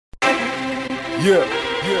Yeah,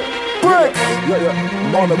 Brick.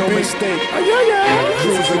 On the beat state.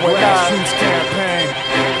 Cruising with GRASSROOTS campaign.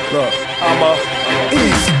 Look, I'm a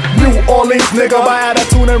East New Orleans nigga by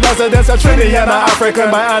attitude and residence, a Trinidad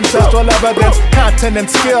African by ancestral evidence, content and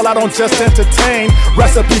skill. I don't just entertain.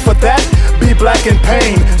 Recipe for that: be black in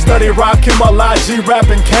pain. Study rock, Himalaji, rap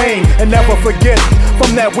and cane, and never forget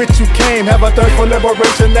from that which you came. Have a thirst for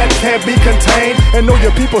liberation that can't be contained, and know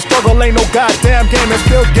your people struggle ain't no goddamn game, and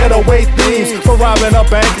still get away thieves for robbing a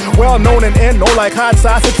bank. Well known and in, know like hot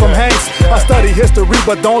sausage from Hanks. I study history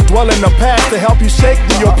but don't dwell in the past, to help you shake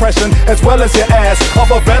the oppression as well as your ass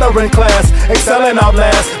of a veteran class, excelling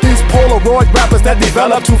outlast these Polaroid rappers that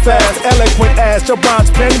develop too fast. Eloquent as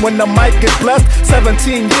Jabron's pen when the mic gets blessed.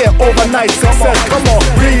 17-year overnight success. Come on,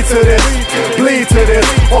 read to this, bleed to this,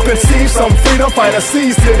 or conceive some freedom fighter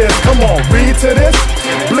sees to this. Come on, read to this,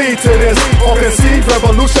 bleed to this, or conceive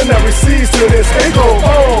revolutionary sees to this. They go,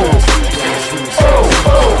 oh, oh,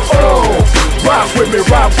 oh, oh. Rock with me,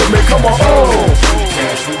 come on, oh,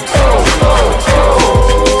 oh, oh,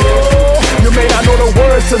 oh. You may not know the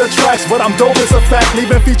words to the tracks, but I'm dope as a fact.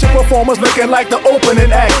 Leaving feature performers looking like the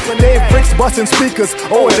opening act. Dave Bricks busting speakers,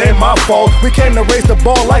 oh it ain't my fault. We came to raise the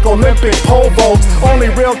ball like Olympic pole vaults. Only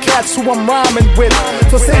real cats who I'm rhyming with.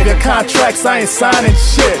 So save your contracts, I ain't signing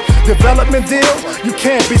shit. Development deal? You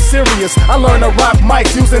can't be serious. I learned to rock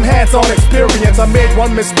mics using hands-on experience. I made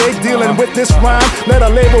one mistake dealing with this rhyme. Let a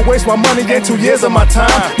label waste my money and 2 years of my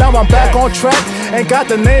time. Now I'm back on track and got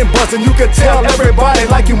the name buzzing. You can tell everybody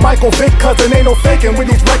like you Michael Vick, cause there ain't no faking with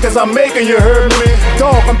these records I'm making, you heard me?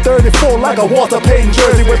 Dog, I'm 34 like a Walter Payton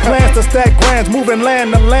jersey, with plans to stack grands, moving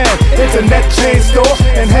land to land. Internet chain store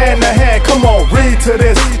and hand to hand. Come on, read to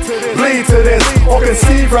this, bleed to this, or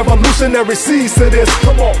conceive revolutionary seeds to this.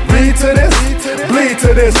 Come on, read to this, bleed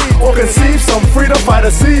to this, or conceive some freedom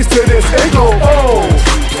fighter seeds to this. They go, oh,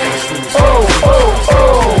 oh, oh,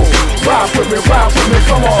 oh. Rock with me,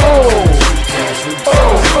 come on, oh,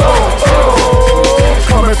 oh, oh, oh.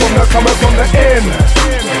 Coming from the end.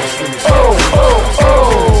 Oh, oh,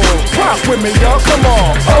 oh. Rock with me, y'all, come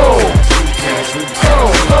on. Oh,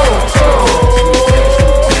 oh, oh, oh.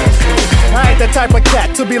 I ain't the type of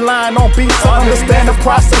cat to be lying on beats. I understand the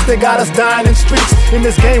process, they got us dying in streets. In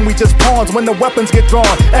this game we just pawns when the weapons get drawn.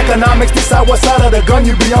 Economics decide what side of the gun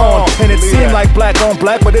you be on. And it seemed like black on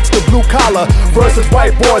black, but it's the blue collar versus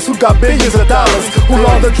white boys who got billions of dollars, who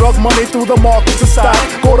launder drug money through the markets of stock.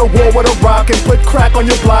 Go to war with a rock and put crack on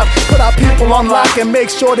your block. Put our people on lock and make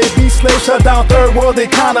sure they be slaves. Shut down third world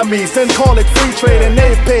economies, then call it free trade. And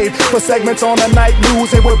they paid for segments on the night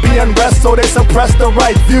news. It would be unrest, so they suppress the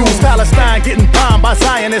right views. Palestine getting bombed by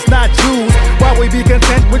Zionists, not Jews. Why we be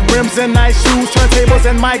content with rims and nice shoes, turntables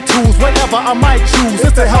and mic tools, whatever I might choose.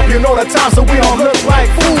 Just to help you know the time so we don't look like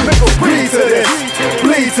fools. Read to this,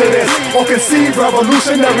 bleed to this, or conceive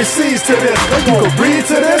revolutionary seeds to this. You can read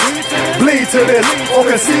to this, bleed to this, or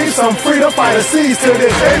conceive some freedom fighter seeds to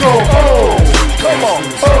this. They go, oh, come on,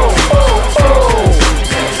 oh, oh, oh.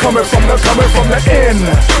 Coming from the end.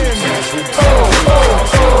 Oh, oh,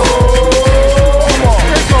 oh. Come on,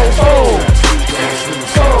 they go, oh,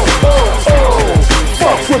 oh, oh, oh.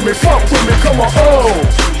 Fuck with me,